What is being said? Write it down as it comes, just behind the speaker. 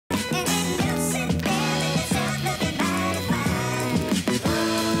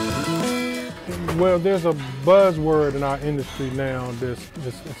Well, there's a buzzword in our industry now that's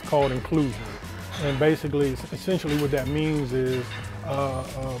it's called inclusion. And basically, essentially what that means is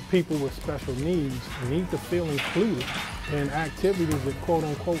people with special needs need to feel included in activities that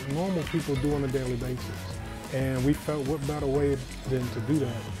quote-unquote normal people do on a daily basis. And we felt what better way than to do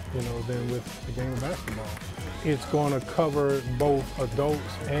that, than with the game of basketball. It's going to cover both adults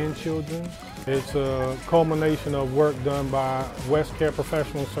and children. It's a culmination of work done by West Care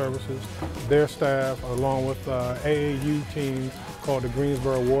Professional Services, their staff, along with AAU Team called the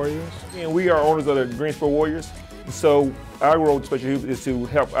Greensboro Warriors. And we are owners of the Greensboro Warriors. So our role at Special Youth is to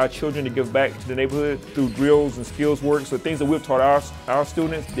help our children to give back to the neighborhood through drills and skills work. So things that we've taught our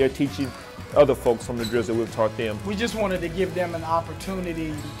students, they're teaching other folks from the drills that we've taught them. We just wanted to give them an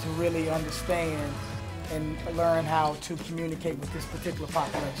opportunity to really understand and learn how to communicate with this particular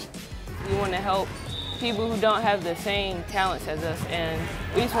population. We want to help people who don't have the same talents as us, and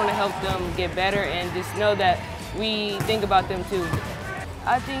we just want to help them get better and just know that we think about them too.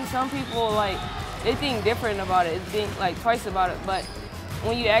 I think some people, they think different about it, they think twice about it, but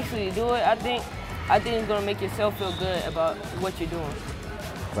when you actually do it, I think it's going to make yourself feel good about what you're doing.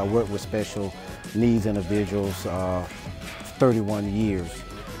 I work with special needs individuals 31 years.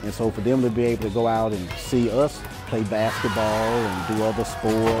 And so for them to be able to go out and see us play basketball and do other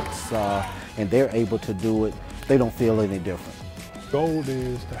sports, and they're able to do it, they don't feel any different. The goal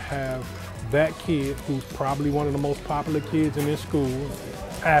is to have that kid, who's probably one of the most popular kids in his school,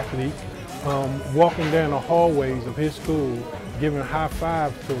 athlete, walking down the hallways of his school, giving a high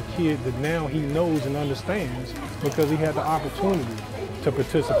five to a kid that now he knows and understands because he had the opportunity to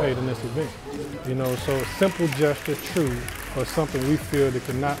participate in this event. So a simple gesture, true, or something we feel that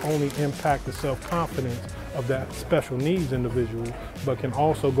can not only impact the self-confidence of that special needs individual, but can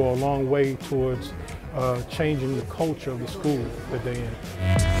also go a long way towards changing the culture of the school that they're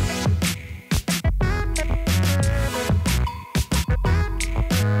in.